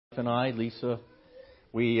And I, Lisa,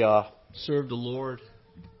 we serve the Lord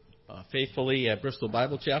faithfully at Bristol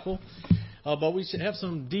Bible Chapel. But we have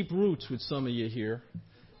some deep roots with some of you here.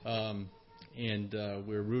 And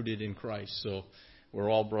we're rooted in Christ. So we're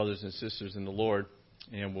all brothers and sisters in the Lord.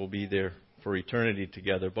 And we'll be there for eternity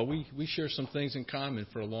together. But we share some things in common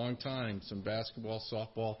for a long time. Some basketball,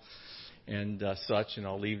 softball, and such. And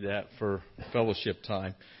I'll leave that for fellowship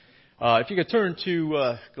time. If you could turn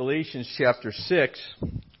to Galatians chapter 6.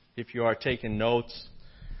 If you are taking notes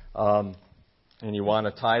and you want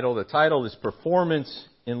a title, the title is Performance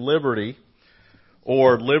in Liberty,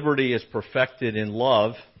 or Liberty is Perfected in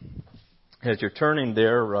Love. As you're turning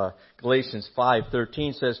there, Galatians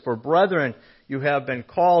 5:13 says, "For brethren, you have been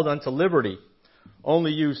called unto liberty.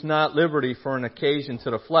 Only use not liberty for an occasion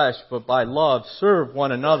to the flesh, but by love serve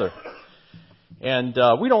one another." And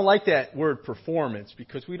we don't like that word performance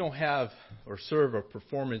because we don't have or serve a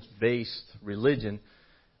performance-based religion,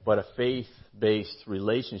 but a faith-based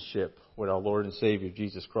relationship with our Lord and Savior,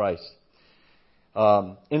 Jesus Christ.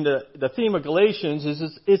 In the theme of Galatians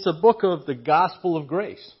is it's a book of the gospel of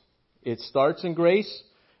grace. It starts in grace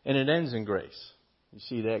and it ends in grace. You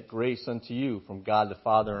see that grace unto you from God the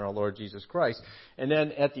Father and our Lord Jesus Christ. And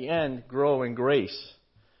then at the end, grow in grace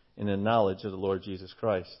in the knowledge of the Lord Jesus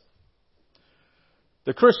Christ.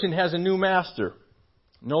 The Christian has a new master.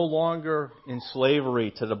 No longer in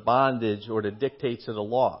slavery to the bondage or the dictates of the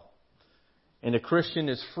law. And the Christian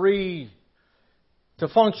is free to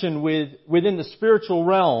function within the spiritual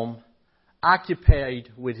realm,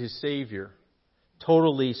 occupied with his Savior,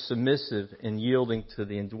 totally submissive and yielding to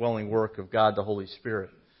the indwelling work of God the Holy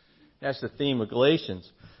Spirit. That's the theme of Galatians.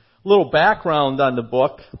 A little background on the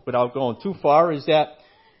book, without going too far, is that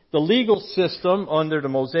the legal system under the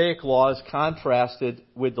Mosaic law is contrasted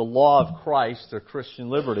with the law of Christ, or Christian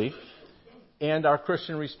liberty, and our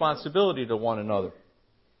Christian responsibility to one another.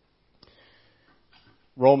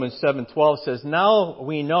 Romans 7:12 says, "Now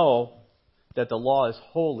we know that the law is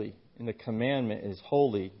holy, and the commandment is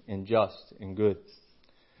holy and just and good."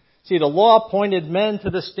 See, the law pointed men to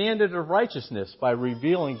the standard of righteousness by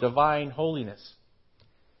revealing divine holiness.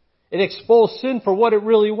 It exposed sin for what it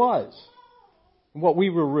really was. What we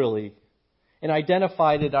were really, and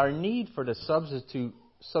identified it our need for the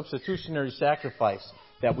substitutionary sacrifice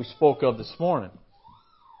that we spoke of this morning.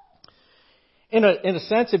 In a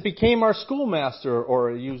sense, it became our schoolmaster,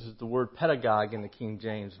 or it uses the word pedagogue in the King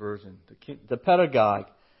James Version, the pedagogue,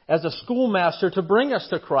 as a schoolmaster to bring us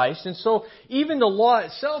to Christ. And so even the law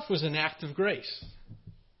itself was an act of grace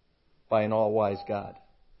by an all-wise God.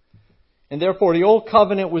 And therefore, the Old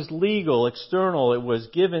Covenant was legal, external. It was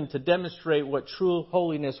given to demonstrate what true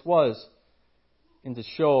holiness was and to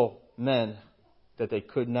show men that they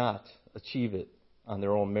could not achieve it on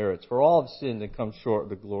their own merits. For all have sinned and come short of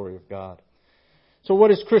the glory of God. So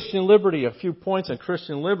what is Christian liberty? A few points on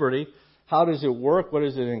Christian liberty. How does it work? What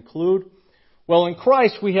does it include? Well, in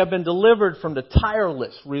Christ, we have been delivered from the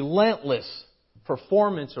tireless, relentless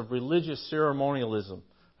performance of religious ceremonialism.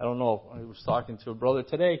 I don't know. I was talking to a brother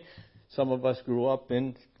today. Some of us grew up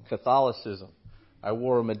in Catholicism. I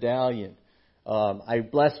wore a medallion. I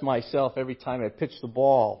blessed myself every time I pitched the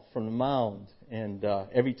ball from the mound. And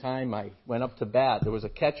every time I went up to bat, there was a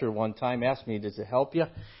catcher one time asked me, "Does it help you?"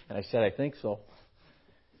 And I said, "I think so."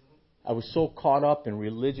 I was so caught up in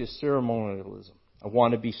religious ceremonialism. I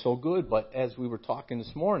want to be so good, but as we were talking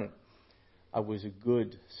this morning, I was a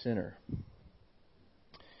good sinner.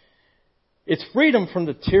 It's freedom from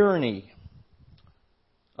the tyranny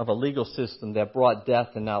of a legal system that brought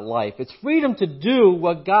death and not life. It's freedom to do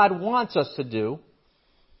what God wants us to do,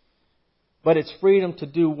 but it's freedom to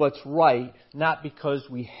do what's right, not because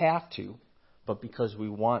we have to, but because we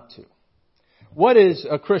want to. What is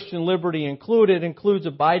a Christian liberty include? It includes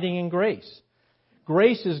abiding in grace.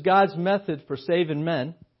 Grace is God's method for saving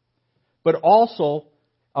men, but also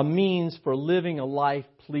a means for living a life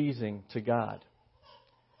pleasing to God.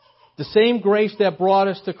 The same grace that brought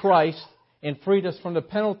us to Christ and freed us from the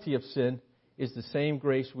penalty of sin is the same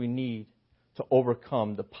grace we need to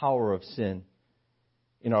overcome the power of sin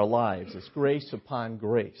in our lives. It's grace upon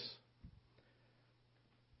grace.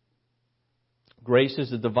 Grace is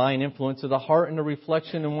the divine influence of the heart and the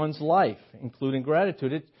reflection in one's life, including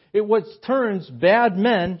gratitude. It what turns bad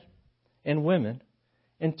men and women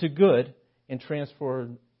into good and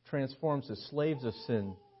transforms the slaves of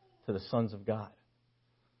sin to the sons of God.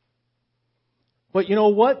 But you know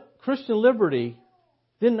what? Christian liberty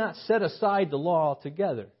did not set aside the law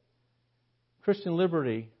altogether. Christian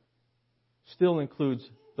liberty still includes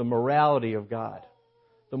the morality of God.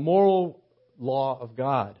 The moral law of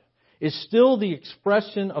God is still the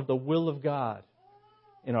expression of the will of God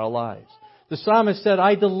in our lives. The psalmist said,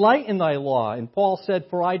 I delight in thy law. And Paul said,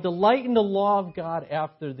 for I delight in the law of God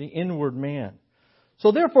after the inward man.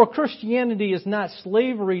 So therefore, Christianity is not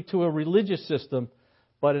slavery to a religious system,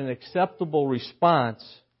 but an acceptable response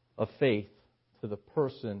of faith to the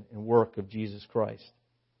person and work of Jesus Christ.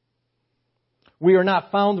 We are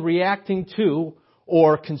not found reacting to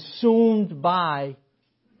or consumed by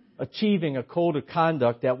achieving a code of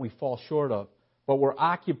conduct that we fall short of, but we're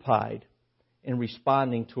occupied in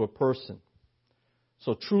responding to a person.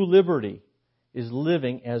 So true liberty is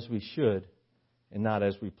living as we should and not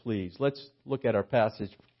as we please. Let's look at our passage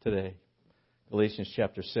today, Galatians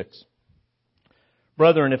chapter 6.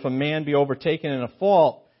 Brethren, if a man be overtaken in a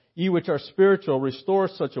fault, ye which are spiritual, restore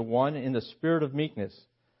such a one in the spirit of meekness,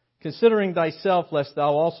 considering thyself, lest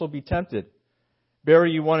thou also be tempted. Bear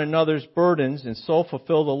ye one another's burdens, and so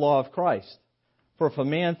fulfill the law of Christ. For if a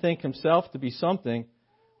man think himself to be something,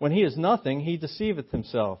 when he is nothing, he deceiveth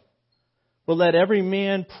himself. But let every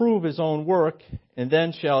man prove his own work, and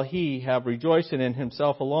then shall he have rejoicing in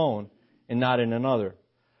himself alone, and not in another.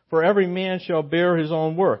 For every man shall bear his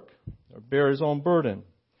own work, or bear his own burden.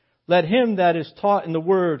 Let him that is taught in the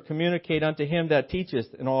word communicate unto him that teacheth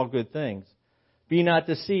in all good things. Be not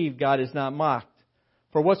deceived, God is not mocked.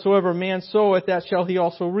 For whatsoever man soweth, that shall he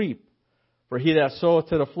also reap. For he that soweth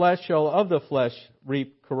to the flesh shall of the flesh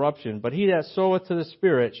reap corruption. But he that soweth to the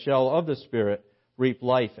Spirit shall of the Spirit reap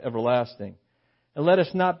life everlasting. And let us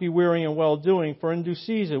not be weary in well-doing, for in due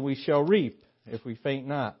season we shall reap, if we faint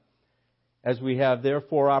not. As we have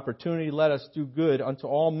therefore opportunity, let us do good unto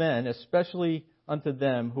all men, especially unto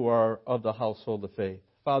them who are of the household of faith.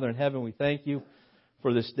 Father in heaven, we thank you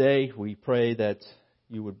for this day. We pray that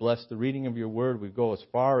you would bless the reading of your word. We go as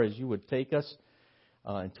far as you would take us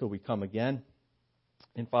until we come again.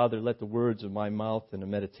 And Father, let the words of my mouth and the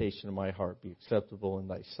meditation of my heart be acceptable in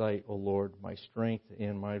thy sight, O Lord, my strength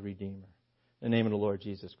and my Redeemer. In the name of the Lord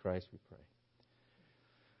Jesus Christ, we pray.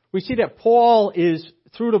 We see that Paul is,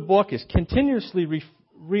 through the book, is continuously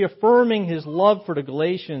reaffirming his love for the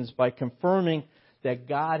Galatians by confirming that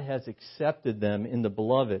God has accepted them in the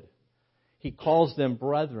beloved. He calls them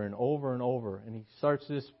brethren over and over. And he starts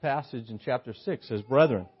this passage in chapter 6 as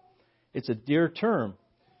brethren. It's a dear term.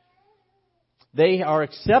 They are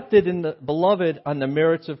accepted in the beloved on the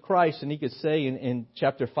merits of Christ. And he could say in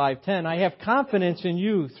chapter 5:10, I have confidence in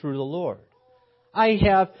you through the Lord. I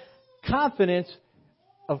have confidence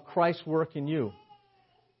of Christ's work in you.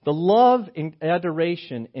 The love and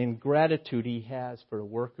adoration and gratitude he has for the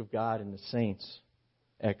work of God and the saints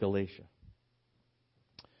at Galatia.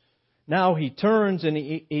 Now he turns and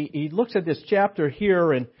he looks at this chapter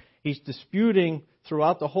here, and he's disputing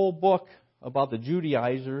throughout the whole book about the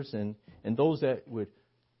Judaizers and those that would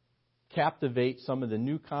captivate some of the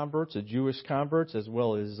new converts, the Jewish converts, as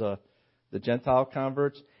well as the Gentile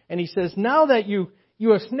converts. And he says, now that you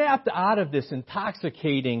have snapped out of this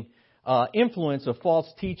intoxicating influence of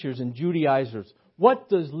false teachers and Judaizers, what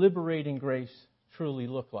does liberating grace truly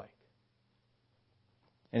look like?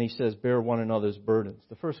 And he says, bear one another's burdens.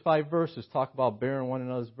 The first 5 verses talk about bearing one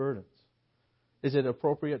another's burdens. Is it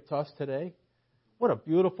appropriate to us today? What a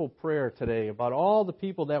beautiful prayer today about all the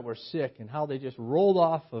people that were sick and how they just rolled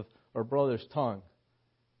off of our brother's tongue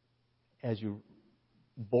as you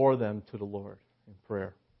bore them to the Lord in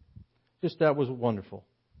prayer. Just that was wonderful.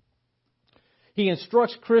 He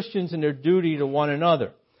instructs Christians in their duty to one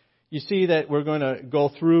another. You see that we're going to go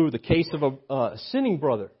through the case of a sinning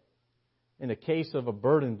brother, in the case of a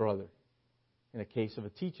burdened brother, in the case of a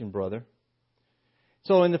teaching brother.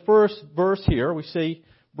 So in the first verse here, we say,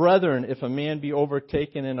 brethren, if a man be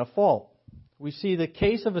overtaken in a fault. We see the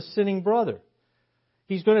case of a sinning brother.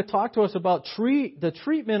 He's going to talk to us about the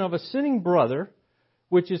treatment of a sinning brother,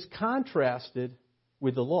 which is contrasted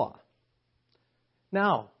with the law.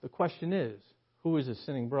 Now, the question is, who is a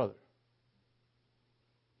sinning brother?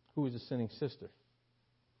 Who is a sinning sister?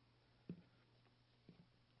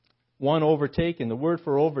 One overtaken. The word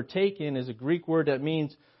for overtaken is a Greek word that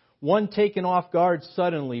means one taken off guard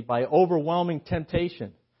suddenly by overwhelming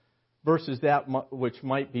temptation versus that which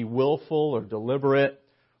might be willful or deliberate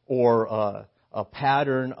or a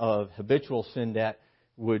pattern of habitual sin that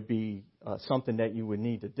would be something that you would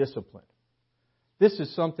need to discipline. This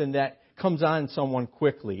is something that comes on someone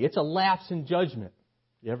quickly. It's a lapse in judgment.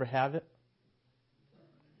 You ever have it?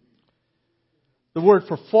 The word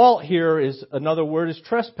for fault here is, another word is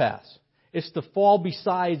trespass. It's to fall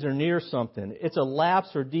besides or near something. It's a lapse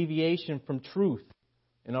or deviation from truth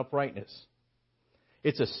and uprightness.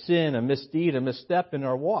 It's a sin, a misdeed, a misstep in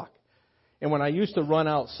our walk. And when I used to run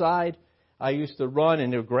outside, I used to run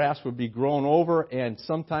and the grass would be grown over, and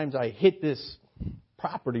sometimes I hit this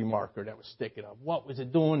property marker that was sticking up. What was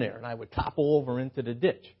it doing there? And I would topple over into the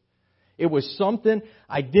ditch. It was something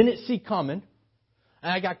I didn't see coming,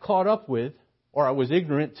 and I got caught up with, or I was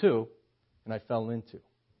ignorant to, and I fell into.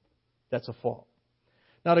 That's a fault.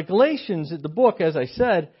 Now, the Galatians, the book, as I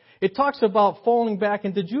said, it talks about falling back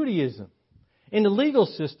into Judaism, in the legal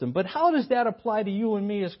system. But how does that apply to you and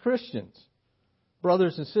me as Christians,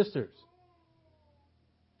 brothers and sisters?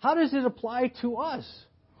 How does it apply to us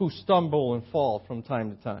who stumble and fall from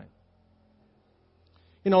time to time?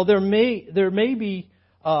 You know, there may be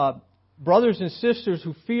brothers and sisters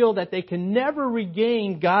who feel that they can never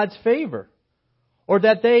regain God's favor, or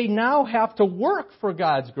that they now have to work for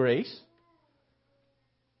God's grace,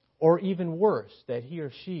 or even worse, that he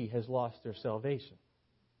or she has lost their salvation.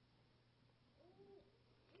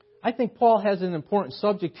 I think Paul has an important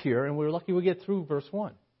subject here, and we're lucky we get through verse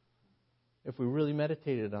 1, if we really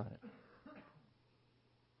meditated on it.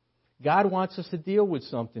 God wants us to deal with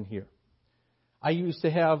something here. I used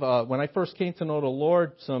to have, when I first came to know the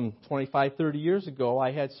Lord some 25, 30 years ago,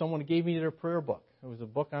 I had someone who gave me their prayer book. It was a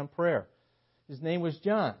book on prayer. His name was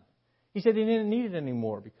John. He said he didn't need it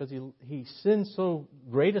anymore because he sinned so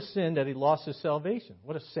great a sin that he lost his salvation.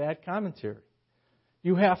 What a sad commentary.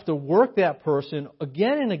 You have to work that person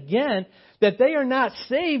again and again, that they are not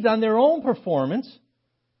saved on their own performance,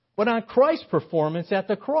 but on Christ's performance at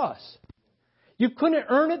the cross. You couldn't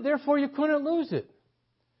earn it, therefore you couldn't lose it.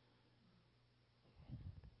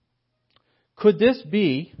 Could this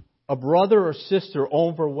be a brother or sister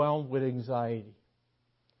overwhelmed with anxiety?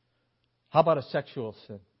 How about a sexual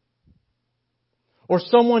sin? Or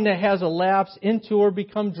someone that has a lapse into or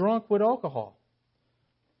become drunk with alcohol?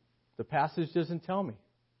 The passage doesn't tell me.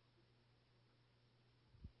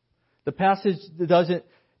 The passage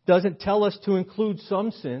doesn't tell us to include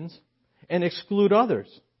some sins and exclude others.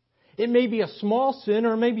 It may be a small sin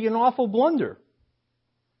or maybe an awful blunder.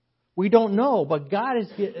 We don't know, but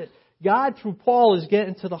God through Paul is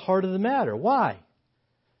getting to the heart of the matter. Why?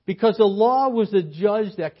 Because the law was the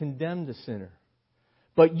judge that condemned the sinner.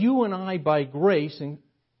 But you and I, by grace,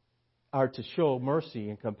 are to show mercy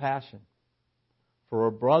and compassion for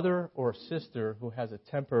a brother or a sister who has a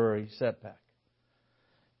temporary setback.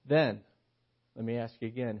 Then, let me ask you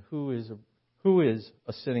again, who is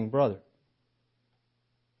a sinning brother?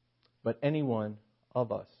 But any one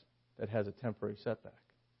of us that has a temporary setback.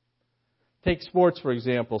 Take sports, for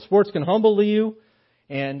example. Sports can humble you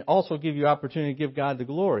and also give you opportunity to give God the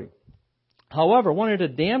glory. However, one of the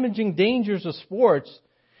damaging dangers of sports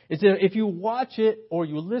is that if you watch it or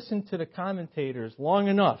you listen to the commentators long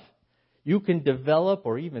enough, you can develop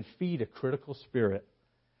or even feed a critical spirit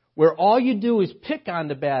where all you do is pick on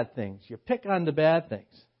the bad things. You pick on the bad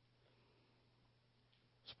things.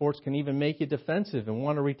 Sports can even make you defensive and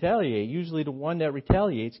want to retaliate. Usually the one that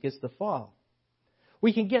retaliates gets the fall.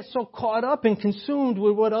 We can get so caught up and consumed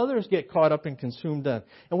with what others get caught up and consumed on.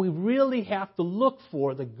 And we really have to look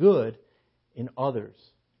for the good in others,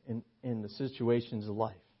 in the situations of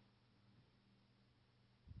life.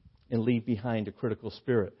 And leave behind a critical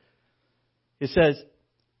spirit. It says,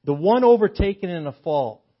 the one overtaken in a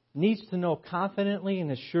fault needs to know confidently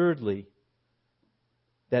and assuredly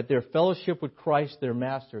that their fellowship with Christ, their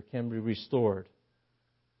Master, can be restored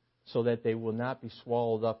so that they will not be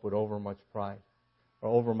swallowed up with overmuch pride or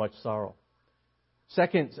overmuch sorrow.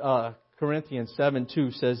 2 Corinthians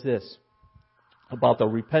 7:2 says this about the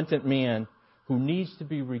repentant man who needs to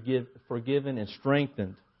be forgiven and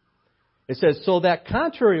strengthened. It says, so that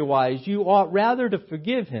contrariwise you ought rather to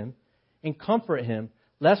forgive him and comfort him,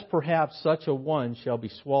 lest perhaps such a one shall be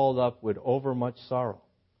swallowed up with overmuch sorrow.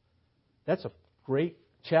 That's a great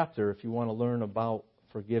chapter if you want to learn about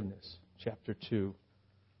forgiveness. Chapter 2,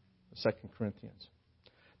 2 Corinthians.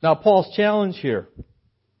 Now Paul's challenge here.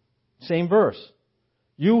 Same verse.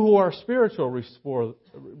 You who are spiritual,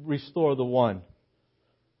 restore the one.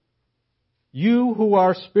 You who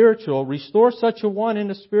are spiritual, restore such a one in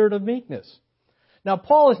the spirit of meekness. Now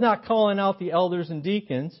Paul is not calling out the elders and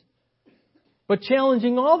deacons, but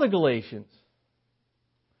challenging all the Galatians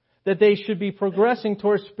that they should be progressing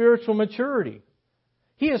towards spiritual maturity.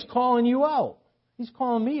 He is calling you out. He's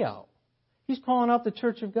calling me out. He's calling out the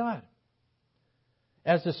church of God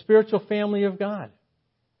as the spiritual family of God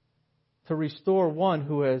to restore one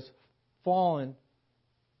who has fallen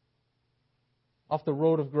off the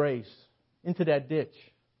road of grace into that ditch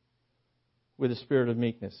with a spirit of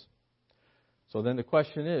meekness. So then the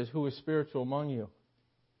question is, who is spiritual among you?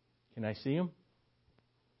 Can I see him?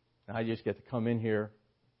 I just get to come in here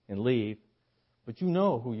and leave. But you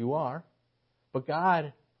know who you are. But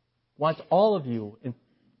God wants all of you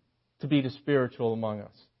to be the spiritual among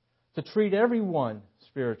us. To treat everyone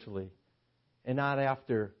spiritually and not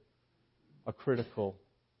after a critical,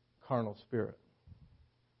 carnal spirit.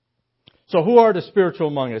 So who are the spiritual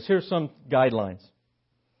among us? Here's some guidelines.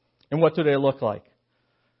 And what do they look like?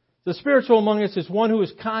 The spiritual among us is one who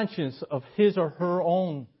is conscious of his or her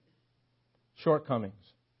own shortcomings,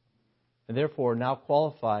 and therefore now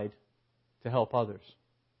qualified to help others.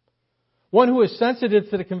 One who is sensitive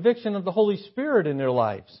to the conviction of the Holy Spirit in their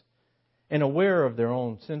lives and aware of their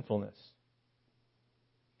own sinfulness.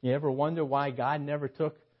 You ever wonder why God never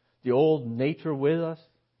took the old nature with us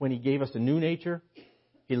when He gave us a new nature?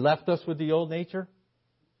 He left us with the old nature?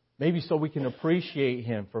 Maybe so we can appreciate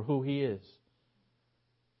Him for who He is.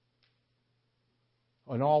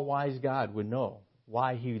 An all-wise God would know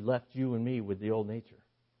why He left you and me with the old nature,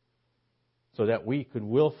 so that we could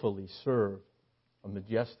willfully serve a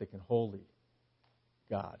majestic and holy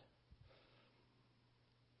God.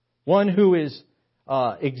 One who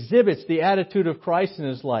exhibits the attitude of Christ in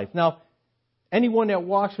his life. Now, anyone that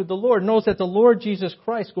walks with the Lord knows that the Lord Jesus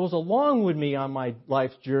Christ goes along with me on my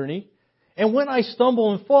life's journey. And when I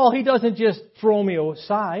stumble and fall, He doesn't just throw me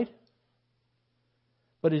aside,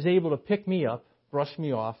 but is able to pick me up, brush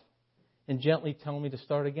me off, and gently tell me to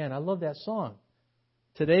start again. I love that song.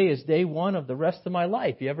 Today is day one of the rest of my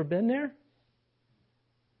life. You ever been there?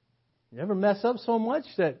 You ever mess up so much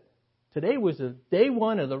that today was the day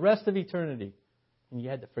one of the rest of eternity, and you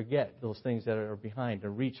had to forget those things that are behind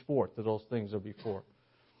and reach forth to those things that are before?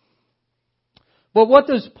 But what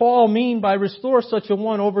does Paul mean by restore such a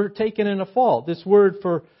one overtaken in a fault? This word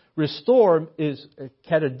for restore is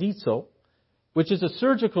katadizo, which is a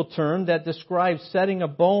surgical term that describes setting a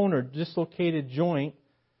bone or dislocated joint,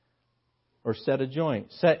 or set in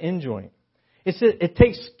joint. It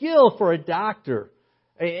takes skill for a doctor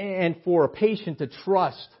and for a patient to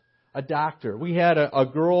trust a doctor. We had a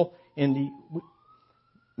girl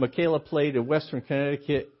Michaela played at Western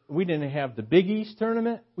Connecticut. We didn't have the Big East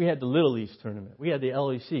tournament. We had the Little East tournament. We had the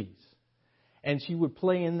LECs. And she would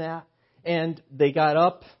play in that. And they got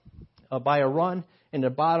up by a run. In the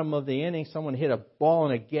bottom of the inning, someone hit a ball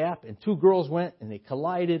in a gap, and two girls went, and they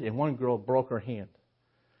collided, and one girl broke her hand.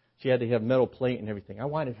 She had to have metal plate and everything. I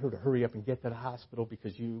wanted her to hurry up and get to the hospital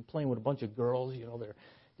because you're playing with a bunch of girls. You know,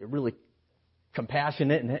 they're really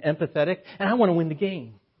compassionate and empathetic, and I want to win the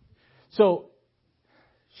game. So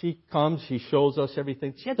she comes, she shows us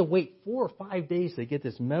everything. She had to wait 4 or 5 days to get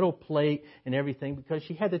this metal plate and everything because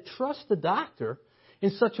she had to trust the doctor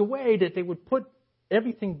in such a way that they would put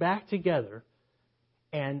everything back together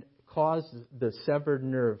and cause the severed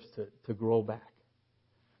nerves to grow back.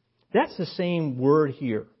 That's the same word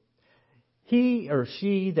here. He or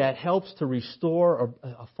she that helps to restore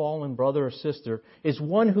a fallen brother or sister is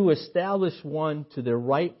one who established one to their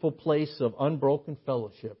rightful place of unbroken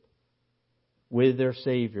fellowship with their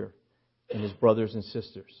Savior and his brothers and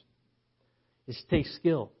sisters. It takes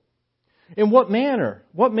skill. In what manner?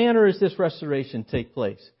 What manner is this restoration take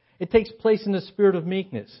place? It takes place in the spirit of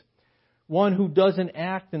meekness. One who doesn't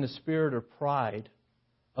act in the spirit of pride,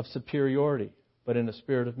 of superiority, but in the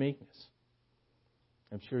spirit of meekness.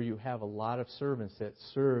 I'm sure you have a lot of servants that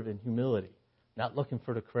serve in humility, not looking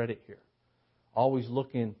for the credit here. Always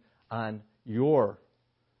looking on your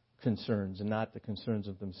concerns and not the concerns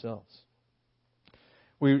of themselves.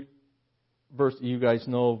 You guys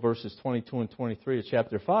know verses 22 and 23 of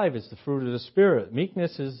chapter 5 is the fruit of the Spirit.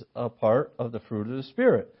 Meekness is a part of the fruit of the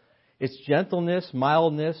Spirit. It's gentleness,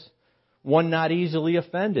 mildness, one not easily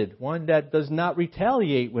offended, one that does not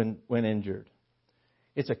retaliate when injured.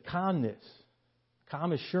 It's a calmness,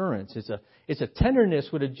 calm assurance. It's a tenderness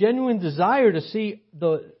with a genuine desire to see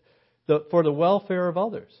for the welfare of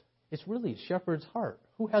others. It's really a shepherd's heart.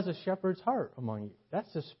 Who has a shepherd's heart among you?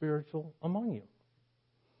 That's the spiritual among you.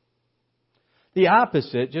 The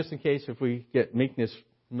opposite, just in case if we get meekness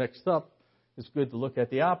mixed up, it's good to look at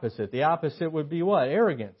the opposite. The opposite would be what?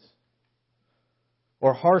 Arrogance.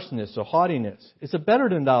 Or harshness or haughtiness. It's a better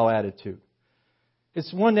than thou attitude.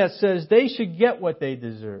 It's one that says they should get what they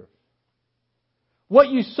deserve. What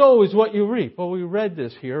you sow is what you reap. Well, we read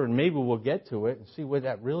this here, and maybe we'll get to it and see what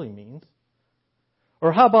that really means.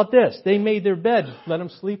 Or how about this? They made their bed, let them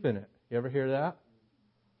sleep in it. You ever hear that?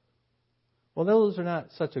 Well, those are not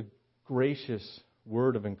such a gracious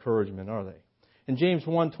word of encouragement, are they? And James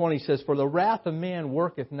 1:20 says, "For the wrath of man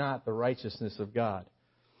worketh not the righteousness of God."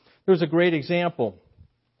 There's a great example.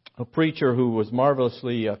 A preacher who was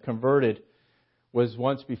marvelously converted was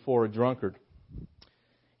once before a drunkard.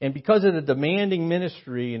 And because of the demanding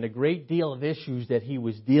ministry and a great deal of issues that he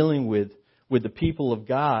was dealing with the people of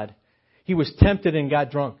God, he was tempted and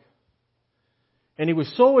got drunk. And he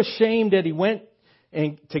was so ashamed that he went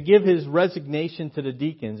and to give his resignation to the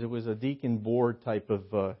deacons. It was a deacon board type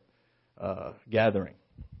of gathering.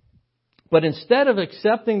 But instead of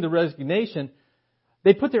accepting the resignation,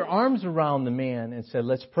 they put their arms around the man and said,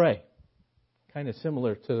 let's pray. Kind of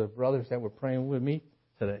similar to the brothers that were praying with me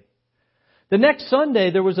today. The next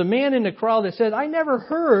Sunday, there was a man in the crowd that said, I never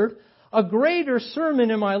heard a greater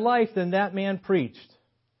sermon in my life than that man preached.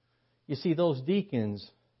 You see, those deacons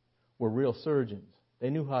were real surgeons. They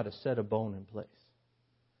knew how to set a bone in place.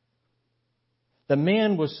 The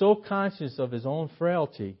man was so conscious of his own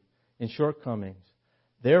frailty and shortcomings.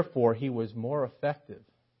 Therefore, he was more effective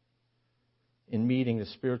in meeting the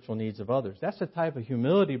spiritual needs of others. That's the type of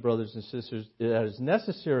humility, brothers and sisters, that is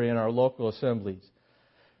necessary in our local assemblies.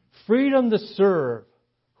 Freedom to serve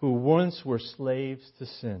who once were slaves to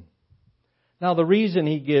sin. Now, the reason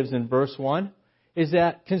he gives in verse 1 is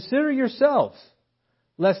that consider yourselves,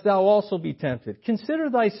 lest thou also be tempted. Consider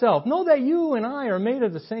thyself. Know that you and I are made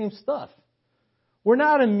of the same stuff. We're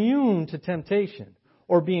not immune to temptation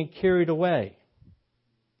or being carried away.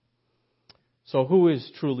 So who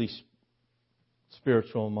is truly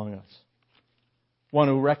spiritual among us? One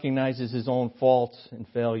who recognizes his own faults and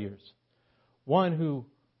failures. One who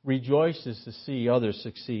rejoices to see others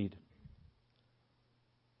succeed,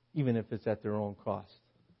 even if it's at their own cost.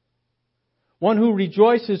 One who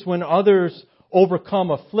rejoices when others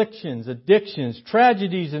overcome afflictions, addictions,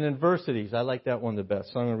 tragedies, and adversities. I like that one the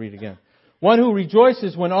best, so I'm going to read it again. One who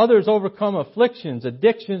rejoices when others overcome afflictions,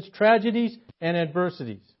 addictions, tragedies, and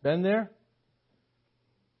adversities. Been there?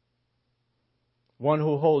 One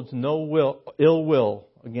who holds no ill will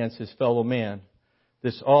against his fellow man.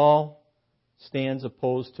 This all stands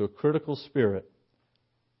opposed to a critical spirit.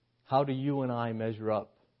 How do you and I measure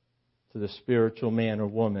up to the spiritual man or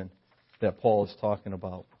woman that Paul is talking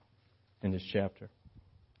about in this chapter?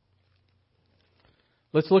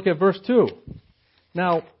 Let's look at verse 2.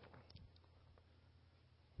 Now,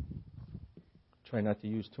 try not to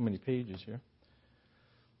use too many pages here.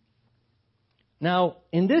 Now,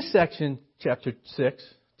 in this section, chapter 6,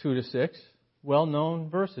 2 to 6, well-known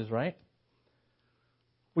verses, right?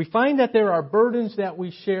 We find that there are burdens that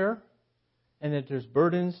we share and that there's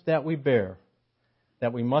burdens that we bear,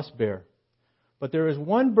 that we must bear. But there is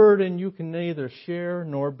one burden you can neither share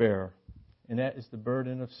nor bear, and that is the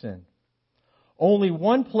burden of sin. Only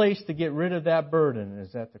one place to get rid of that burden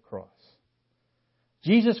is at the cross.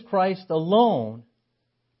 Jesus Christ alone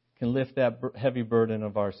can lift that heavy burden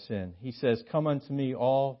of our sin. He says, come unto me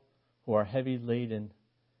all who are heavy laden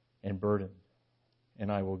and burdened,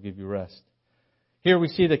 and I will give you rest. Here we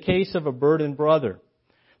see the case of a burdened brother.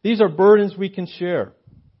 These are burdens we can share.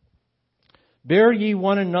 Bear ye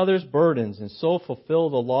one another's burdens, and so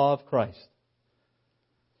fulfill the law of Christ.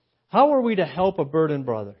 How are we to help a burdened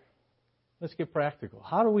brother? Let's get practical.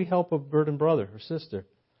 How do we help a burdened brother or sister?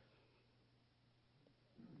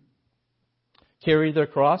 Carry their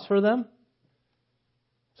cross for them?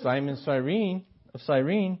 Simon of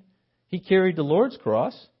Cyrene, he carried the Lord's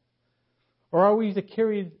cross. Or are we to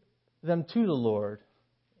carry them to the Lord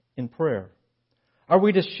in prayer? Are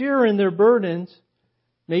we to share in their burdens,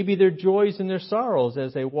 maybe their joys and their sorrows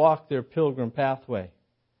as they walk their pilgrim pathway?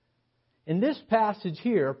 In this passage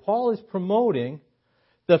here, Paul is promoting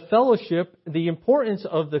the fellowship, the importance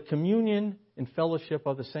of the communion and fellowship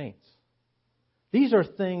of the saints. These are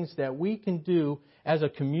things that we can do as a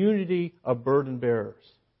community of burden bearers.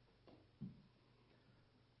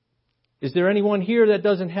 Is there anyone here that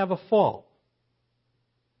doesn't have a fault?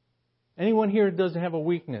 Anyone here that doesn't have a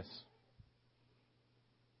weakness?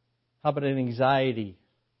 How about an anxiety,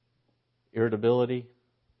 irritability,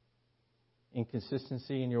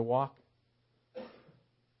 inconsistency in your walk?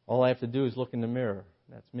 All I have to do is look in the mirror.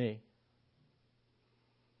 That's me.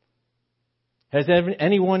 Has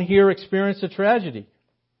anyone here experienced a tragedy,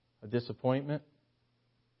 a disappointment,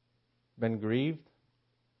 been grieved?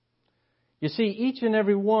 You see, each and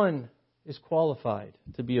every one is qualified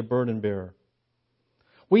to be a burden bearer.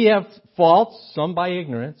 We have faults, some by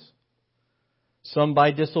ignorance, some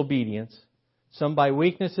by disobedience, some by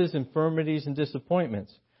weaknesses, infirmities, and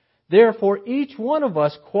disappointments. Therefore, each one of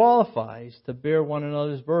us qualifies to bear one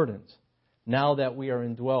another's burdens, now that we are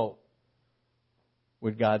indwelt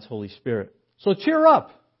with God's Holy Spirit. So cheer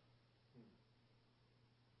up.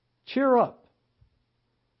 Cheer up.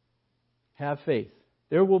 Have faith.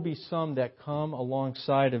 There will be some that come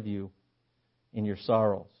alongside of you in your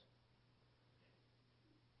sorrows.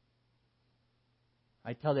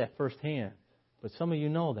 I tell that firsthand, but some of you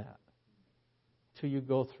know that. Till you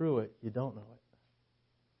go through it, you don't know it.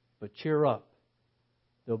 But cheer up.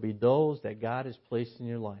 There'll be those that God has placed in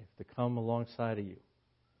your life to come alongside of you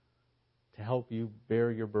to help you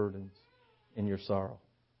bear your burdens in your sorrow.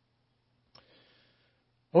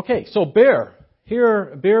 Okay, so bear.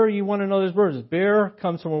 Here, bear, you want to know this word. Bear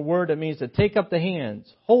comes from a word that means to take up the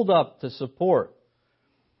hands, hold up, to support.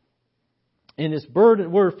 And this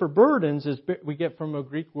word for burdens we get from a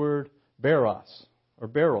Greek word baros, or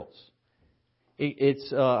barrels.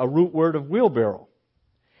 It's a root word of wheelbarrow.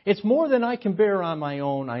 It's more than I can bear on my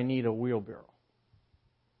own. I need a wheelbarrow.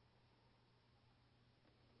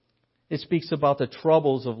 It speaks about the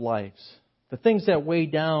troubles of life, the things that weigh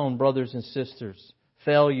down brothers and sisters,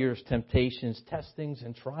 failures, temptations, testings,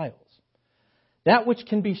 and trials. That which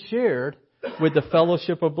can be shared with the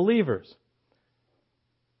fellowship of believers.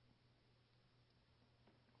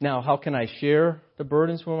 Now, how can I share the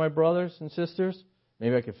burdens with my brothers and sisters?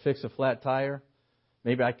 Maybe I could fix a flat tire.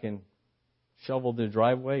 Maybe I can shovel their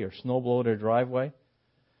driveway or snow blow their driveway.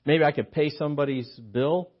 Maybe I could pay somebody's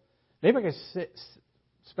bill. Maybe I could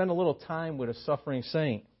spend a little time with a suffering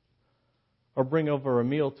saint, or bring over a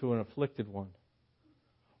meal to an afflicted one.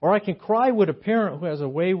 Or I can cry with a parent who has a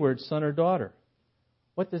wayward son or daughter.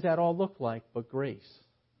 What does that all look like but grace?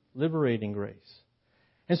 Liberating grace.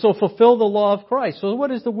 And so fulfill the law of Christ. So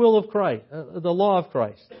what is the will of Christ? The law of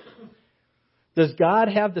Christ. Does God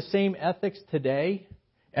have the same ethics today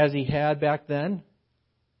as He had back then?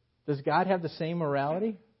 Does God have the same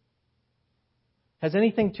morality? Has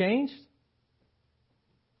anything changed?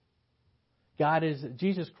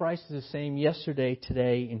 Jesus Christ is the same yesterday,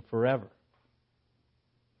 today, and forever.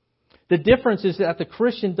 The difference is that the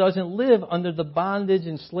Christian doesn't live under the bondage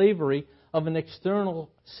and slavery of an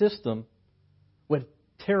external system with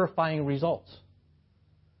terrifying results.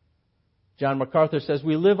 John MacArthur says,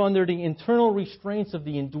 we live under the internal restraints of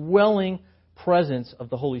the indwelling presence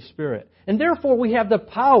of the Holy Spirit. And therefore we have the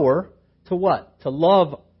power to what? To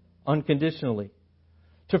love unconditionally.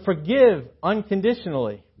 To forgive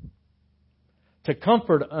unconditionally. To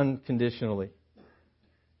comfort unconditionally.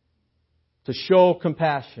 To show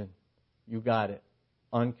compassion. You got it.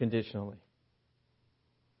 Unconditionally.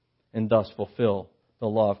 And thus fulfill the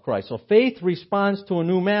law of Christ. So faith responds to a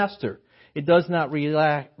new master. It does not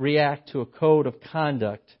react to a code of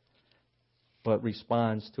conduct, but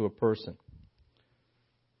responds to a person.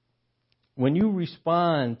 When you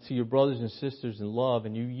respond to your brothers and sisters in love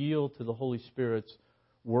and you yield to the Holy Spirit's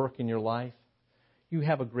work in your life, you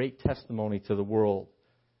have a great testimony to the world.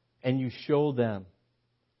 And you show them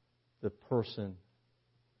the person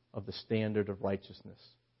of the standard of righteousness.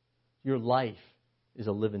 Your life is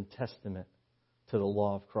a living testament to the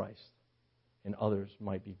law of Christ. And others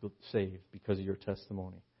might be saved because of your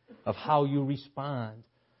testimony. Of how you respond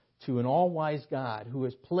to an all-wise God who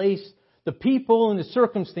has placed the people and the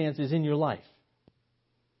circumstances in your life.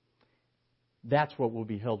 That's what we'll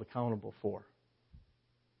be held accountable for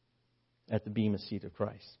at the bema seat of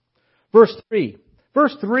Christ. Verse 3.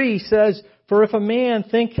 Verse 3 says, for if a man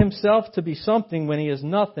think himself to be something when he is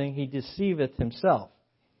nothing, he deceiveth himself.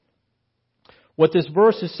 What this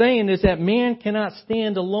verse is saying is that man cannot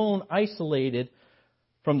stand alone, isolated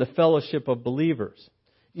from the fellowship of believers.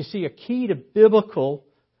 You see, a key to biblical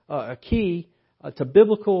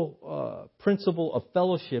principle of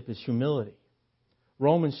fellowship is humility.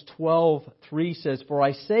 Romans 12:3 says, for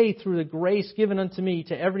I say through the grace given unto me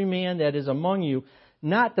to every man that is among you,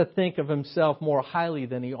 not to think of himself more highly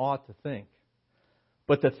than he ought to think,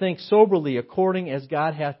 but to think soberly according as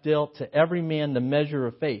God hath dealt to every man the measure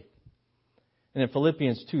of faith. And in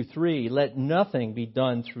Philippians 2:3, let nothing be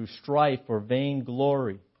done through strife or vain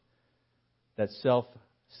glory, that's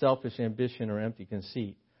selfish ambition or empty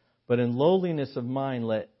conceit. But in lowliness of mind,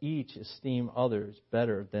 let each esteem others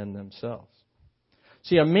better than themselves.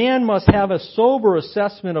 See, a man must have a sober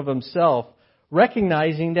assessment of himself,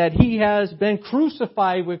 recognizing that he has been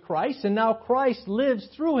crucified with Christ and now Christ lives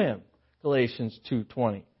through him. Galatians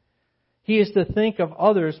 2:20. He is to think of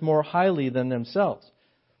others more highly than themselves.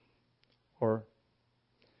 Or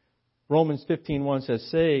Romans 15:1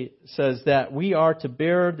 says that we are to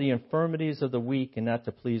bear the infirmities of the weak and not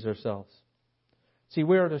to please ourselves. See,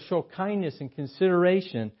 we are to show kindness and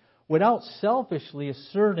consideration without selfishly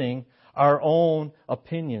asserting our own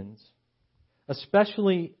opinions,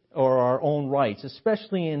 or our own rights,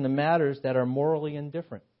 especially in the matters that are morally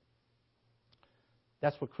indifferent.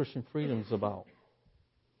 That's what Christian freedom is about.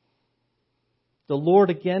 The Lord,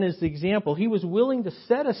 again, is the example. He was willing to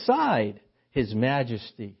set aside His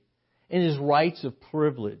majesty and His rights of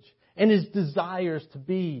privilege and His desires to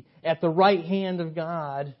be at the right hand of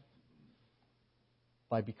God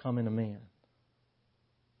by becoming a man.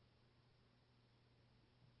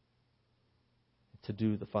 To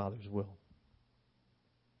do the Father's will.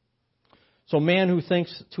 So man who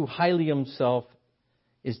thinks too highly of himself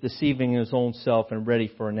is deceiving his own self and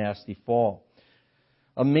ready for a nasty fall.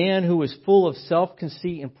 A man who is full of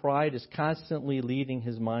self-conceit and pride is constantly leading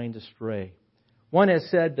his mind astray. One has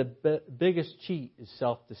said the biggest cheat is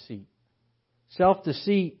self-deceit.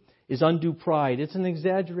 Self-deceit is undue pride. It's an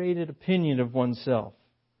exaggerated opinion of oneself,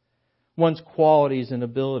 one's qualities and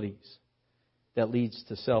abilities that leads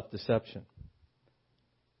to self-deception.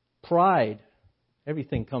 Pride,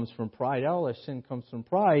 everything comes from pride. All our sin comes from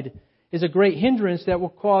pride, is a great hindrance that will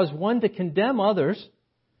cause one to condemn others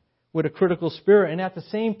with a critical spirit and at the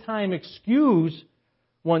same time excuse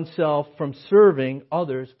oneself from serving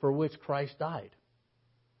others for which Christ died.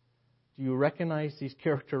 Do you recognize these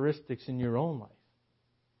characteristics in your own life?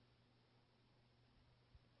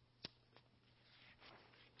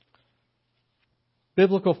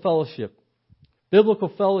 Biblical fellowship.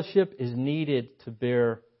 Biblical fellowship is needed to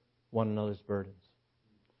bear one another's burdens.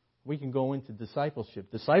 We can go into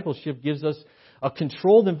discipleship. Discipleship gives us a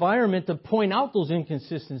controlled environment to point out those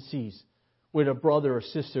inconsistencies with a brother or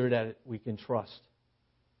sister that we can trust,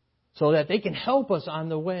 so that they can help us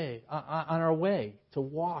on our way to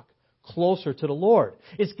walk closer to the Lord.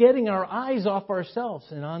 It's getting our eyes off ourselves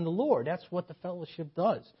and on the Lord. That's what the fellowship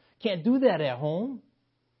does. Can't do that at home.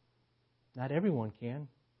 Not everyone can.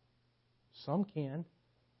 Some can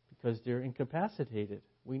because they're incapacitated.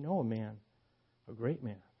 We know a man, a great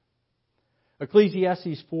man.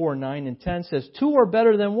 Ecclesiastes 4:9 and 10 says, 2 are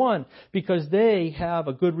better than one because they have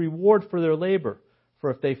a good reward for their labor.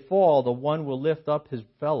 For if they fall, the one will lift up his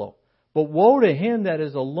fellow. But woe to him that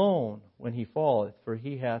is alone when he falleth, for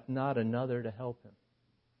he hath not another to help him.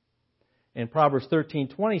 And Proverbs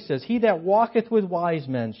 13:20 says, he that walketh with wise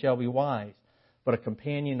men shall be wise, but a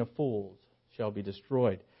companion of fools shall be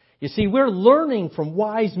destroyed. You see, we're learning from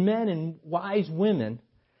wise men and wise women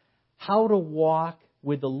how to walk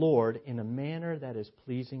with the Lord in a manner that is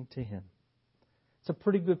pleasing to Him. It's a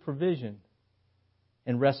pretty good provision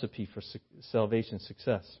and recipe for salvation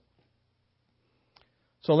success.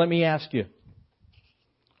 So let me ask you,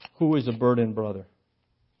 who is a burdened brother?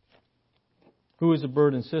 Who is a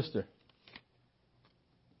burdened sister?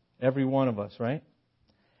 Every one of us, right?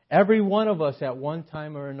 Every one of us at one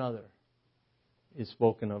time or another is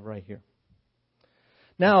spoken of right here.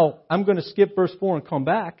 Now, I'm going to skip verse 4 and come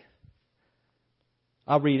back.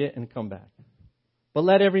 I'll read it and come back. But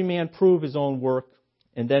let every man prove his own work,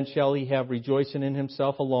 and then shall he have rejoicing in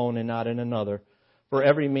himself alone and not in another. For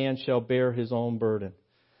every man shall bear his own burden.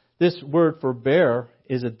 This word for bear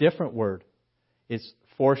is a different word. It's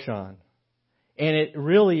forshon. And it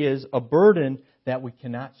really is a burden that we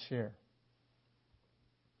cannot share.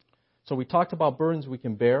 So we talked about burdens we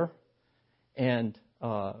can bear and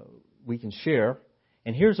we can share.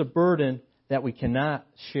 And here's a burden that we cannot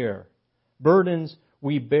share. Burdens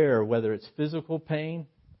we bear, whether it's physical pain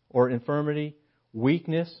or infirmity,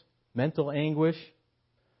 weakness, mental anguish,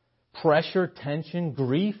 pressure, tension,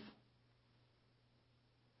 grief.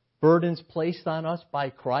 Burdens placed on us by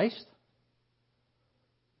Christ.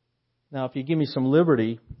 Now, if you give me some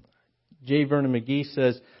liberty, J. Vernon McGee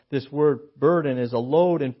says this word burden is a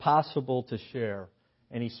load impossible to share.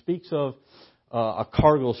 And he speaks of a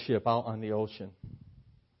cargo ship out on the ocean.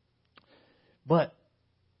 But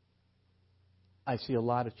I see a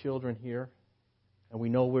lot of children here, and we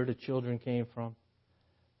know where the children came from.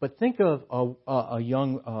 But think of a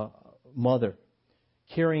young mother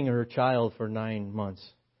carrying her child for 9 months.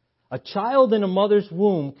 A child in a mother's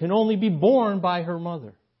womb can only be born by her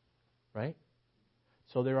mother, right?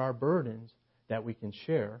 So there are burdens that we can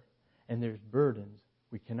share, and there's burdens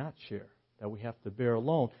we cannot share, that we have to bear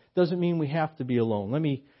alone. Doesn't mean we have to be alone. Let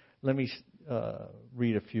me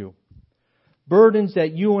read a few. Burdens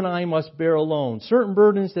that you and I must bear alone. Certain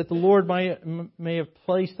burdens that the Lord may have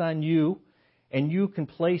placed on you, and you can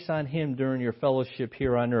place on Him during your fellowship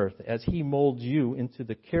here on earth as He molds you into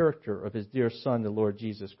the character of His dear Son, the Lord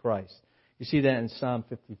Jesus Christ. You see that in Psalm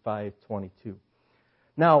 55:22.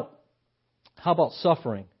 Now, how about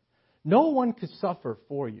suffering? No one could suffer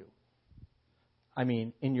for you.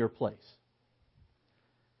 In your place.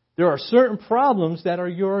 There are certain problems that are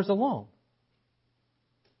yours alone.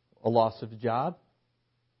 A loss of a job,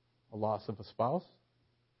 a loss of a spouse.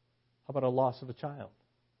 How about a loss of a child?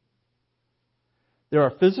 There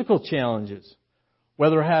are physical challenges,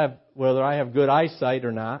 whether I have good eyesight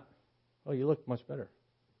or not. Oh, you look much better.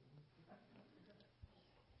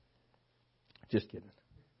 Just kidding.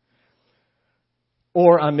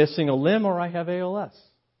 Or I'm missing a limb, or I have ALS.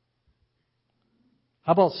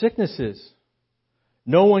 How about sicknesses?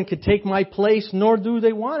 No one could take my place, nor do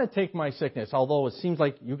they want to take my sickness, although it seems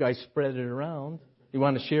like you guys spread it around. You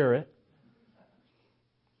want to share it.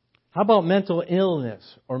 How about mental illness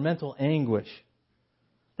or mental anguish?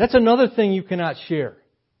 That's another thing you cannot share.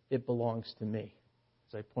 It belongs to me.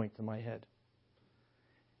 as I point to my head.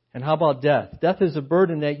 And how about death? Death is a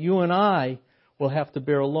burden that you and I will have to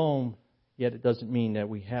bear alone, yet it doesn't mean that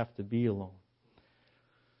we have to be alone.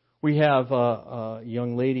 We have a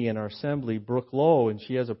young lady in our assembly, Brooke Lowe, and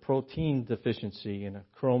she has a protein deficiency and a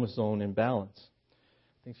chromosome imbalance.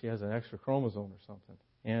 I think she has an extra chromosome or something.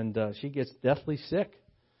 And she gets deathly sick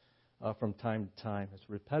from time to time. It's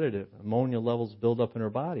repetitive. Ammonia levels build up in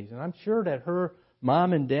her bodies. And I'm sure that her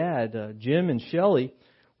mom and dad, Jim and Shelley,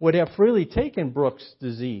 would have freely taken Brooke's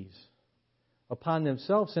disease upon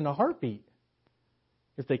themselves in a heartbeat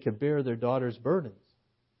if they could bear their daughter's burdens.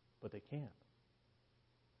 But they can't.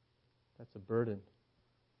 That's a burden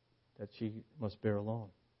that she must bear alone.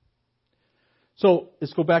 So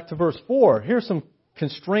let's go back to verse 4. Here's some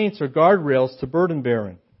constraints or guardrails to burden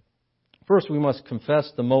bearing. First, we must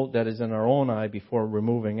confess the mote that is in our own eye before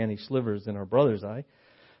removing any slivers in our brother's eye.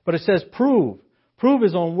 But it says prove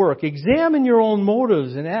his own work. Examine your own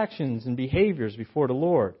motives and actions and behaviors before the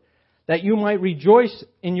Lord, that you might rejoice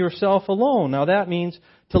in yourself alone. Now that means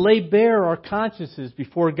to lay bare our consciences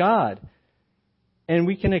before God. And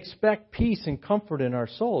we can expect peace and comfort in our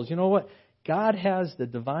souls. You know what? God has the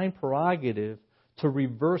divine prerogative to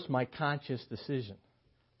reverse my conscious decision.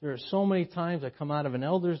 There are so many times I come out of an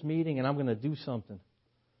elders meeting and I'm going to do something.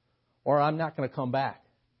 Or I'm not going to come back.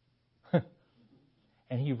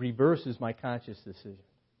 And He reverses my conscious decision.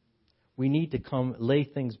 We need to come lay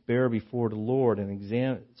things bare before the Lord and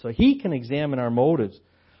examine, so He can examine our motives,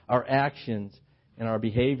 our actions, and our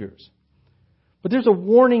behaviors. But there's a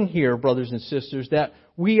warning here, brothers and sisters, that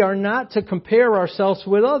we are not to compare ourselves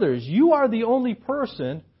with others. You are the only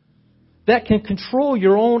person that can control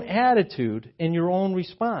your own attitude and your own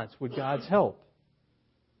response with God's help.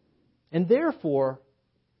 And therefore,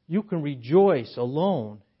 you can rejoice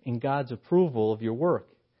alone in God's approval of your work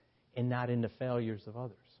and not in the failures of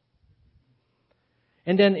others.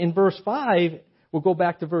 And then in verse 5, we'll go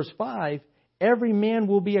back to verse 5, every man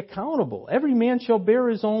will be accountable. Every man shall bear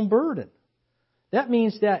his own burden. That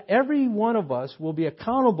means that every one of us will be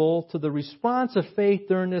accountable to the response of faith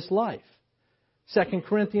during this life. 2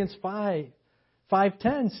 Corinthians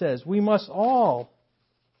 5:10 says, we must all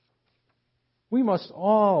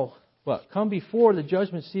come before the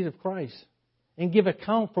judgment seat of Christ and give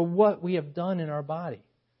account for what we have done in our body,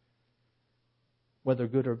 whether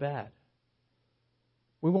good or bad.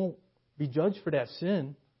 We won't be judged for that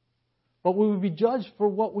sin, but we will be judged for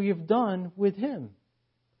what we have done with Him.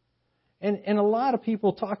 And a lot of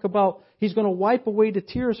people talk about He's going to wipe away the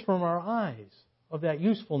tears from our eyes of that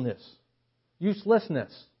uselessness.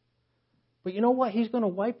 But you know what? He's going to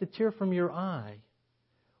wipe the tear from your eye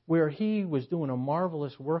where He was doing a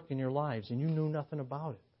marvelous work in your lives and you knew nothing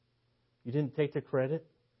about it. You didn't take the credit.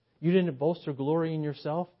 You didn't boast or glory in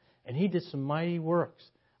yourself. And He did some mighty works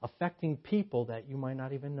affecting people that you might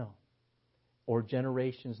not even know or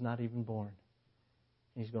generations not even born.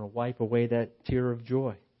 And He's going to wipe away that tear of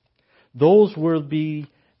joy. Those will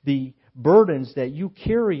be the burdens that you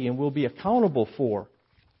carry and will be accountable for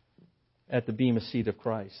at the bema seat of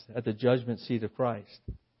Christ, at the judgment seat of Christ.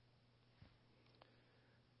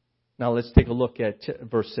 Now let's take a look at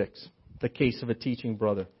verse 6, the case of a teaching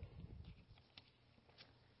brother.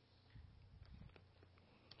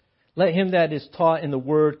 Let him that is taught in the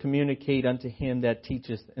word communicate unto him that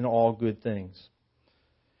teacheth in all good things.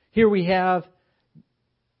 Here we have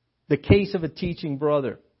the case of a teaching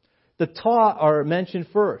brother. The taught are mentioned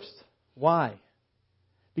first. Why?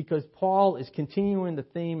 Because Paul is continuing the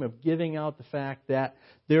theme of giving out the fact that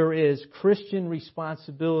there is Christian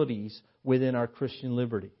responsibilities within our Christian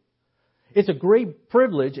liberty. It's a great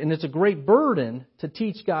privilege and it's a great burden to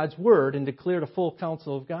teach God's Word and declare the full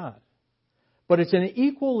counsel of God. But it's an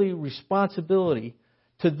equally responsibility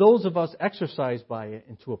to those of us exercised by it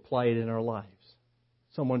and to apply it in our lives.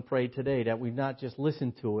 Someone prayed today that we not just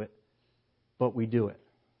listen to it, but we do it.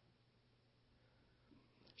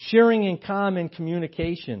 Sharing in common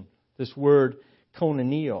communication, this word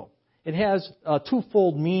koinonio, it has a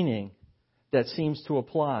twofold meaning that seems to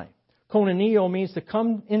apply. Koinonio means to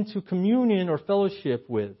come into communion or fellowship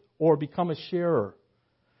with, or become a sharer.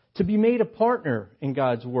 To be made a partner in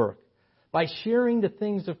God's work by sharing the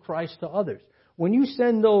things of Christ to others. When you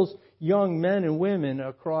send those young men and women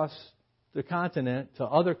across the continent to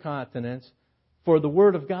other continents for the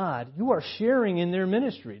Word of God, you are sharing in their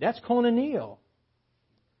ministry. That's koinonio.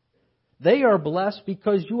 They are blessed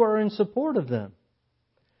because you are in support of them.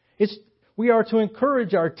 We are to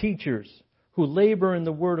encourage our teachers who labor in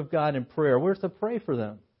the Word of God in prayer. We're to pray for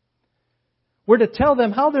them. We're to tell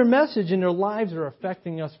them how their message and their lives are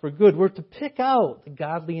affecting us for good. We're to pick out the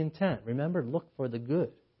godly intent. Remember, look for the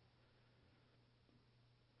good.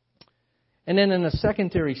 And then in a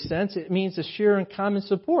secondary sense, it means to share in common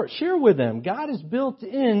support. Share with them. God has built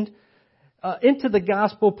into the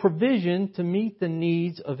gospel provision to meet the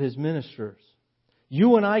needs of His ministers.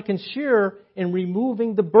 You and I can share in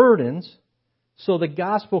removing the burdens so the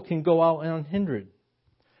gospel can go out unhindered.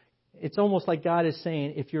 It's almost like God is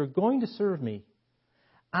saying, if you're going to serve me,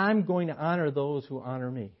 I'm going to honor those who honor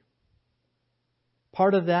me.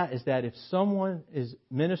 Part of that is that if someone is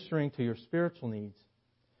ministering to your spiritual needs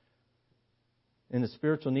and the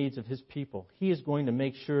spiritual needs of His people, He is going to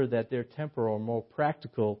make sure that their temporal or more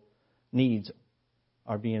practical needs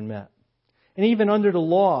are being met. And even under the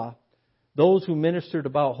law, those who ministered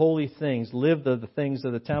about holy things lived the things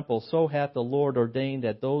of the temple. So hath the Lord ordained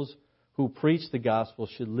that those who preach the gospel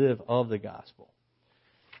should live of the gospel.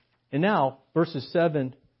 And now, verses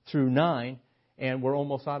 7 through 9, and we're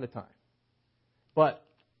almost out of time. But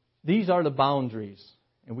these are the boundaries,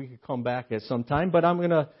 and we could come back at some time. But I'm going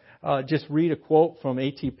to just read a quote from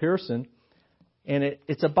A.T. Pearson, and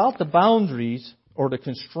it's about the boundaries or the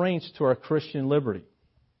constraints to our Christian liberty.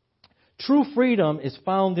 True freedom is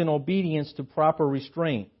found in obedience to proper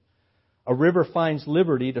restraint. A river finds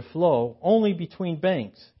liberty to flow only between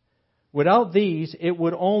banks. Without these, it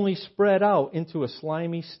would only spread out into a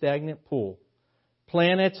slimy, stagnant pool.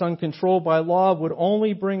 Planets uncontrolled by law would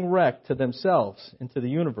only bring wreck to themselves and to the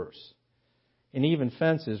universe. And even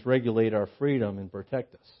fences regulate our freedom and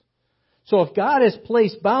protect us. So if God has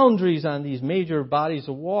placed boundaries on these major bodies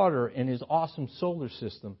of water in His awesome solar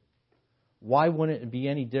system, why wouldn't it be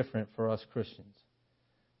any different for us Christians?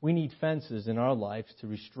 We need fences in our lives to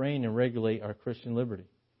restrain and regulate our Christian liberty.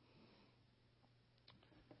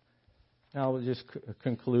 Now, I'll just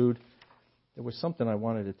conclude. There was something I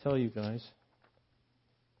wanted to tell you guys.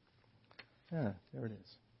 Yeah, there it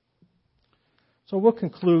is. So we'll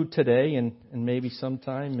conclude today and maybe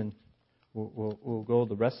sometime, and we'll go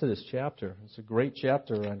the rest of this chapter. It's a great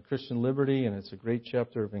chapter on Christian liberty, and it's a great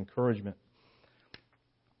chapter of encouragement.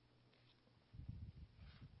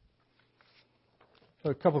 So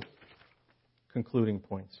a couple concluding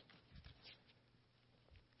points.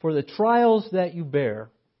 For the trials that you bear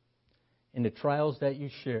and the trials that you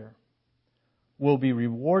share will be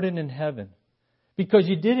rewarded in heaven because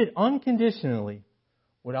you did it unconditionally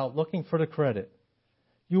without looking for the credit.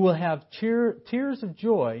 You will have tears of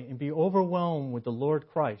joy and be overwhelmed with the Lord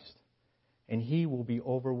Christ, and He will be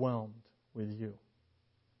overwhelmed with you.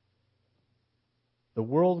 The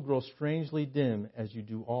world grows strangely dim as you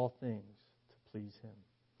do all things to please Him.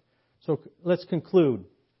 So let's conclude.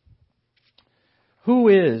 Who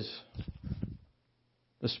is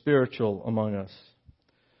the spiritual among us?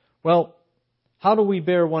 Well, how do we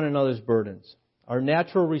bear one another's burdens? Our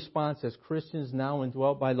natural response as Christians now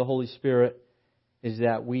indwelt by the Holy Spirit is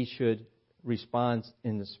that we should respond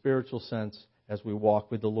in the spiritual sense as we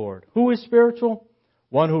walk with the Lord. Who is spiritual?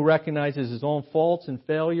 One who recognizes his own faults and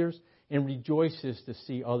failures and rejoices to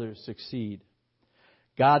see others succeed.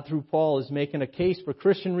 God, through Paul, is making a case for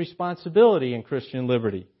Christian responsibility and Christian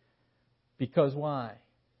liberty. Because why?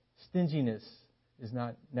 Stinginess is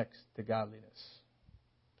not next to godliness.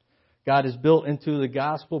 God has built into the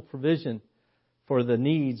gospel provision for the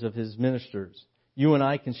needs of His ministers. You and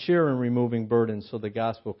I can share in removing burdens so the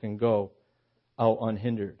gospel can go out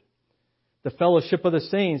unhindered. The fellowship of the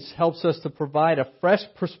saints helps us to provide a fresh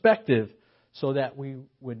perspective so that we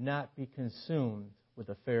would not be consumed with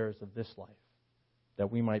affairs of this life,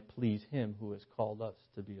 that we might please Him who has called us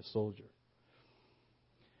to be a soldier.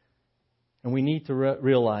 And we need to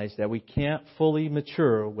realize that we can't fully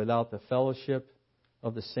mature without the fellowship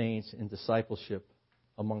of the saints and discipleship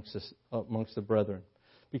amongst the brethren.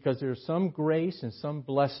 Because there's some grace and some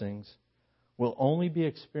blessings will only be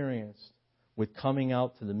experienced with coming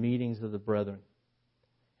out to the meetings of the brethren.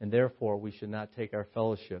 And therefore, we should not take our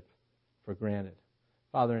fellowship for granted.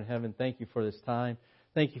 Father in heaven, thank You for this time.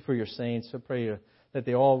 Thank You for Your saints. I pray that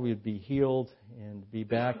they all would be healed and be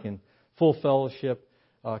back in full fellowship.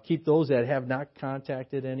 Keep those that have not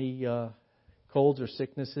contacted any colds or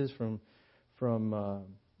sicknesses from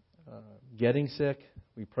getting sick.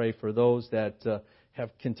 We pray for those that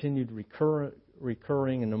have continued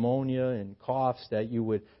recurring pneumonia and coughs, that You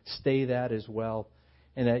would stay that as well,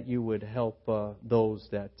 and that You would help those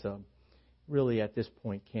that really at this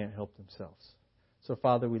point can't help themselves. So,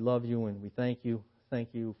 Father, we love You and we thank You. Thank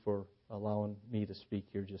You for allowing me to speak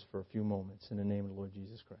here just for a few moments. In the name of the Lord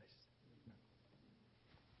Jesus Christ.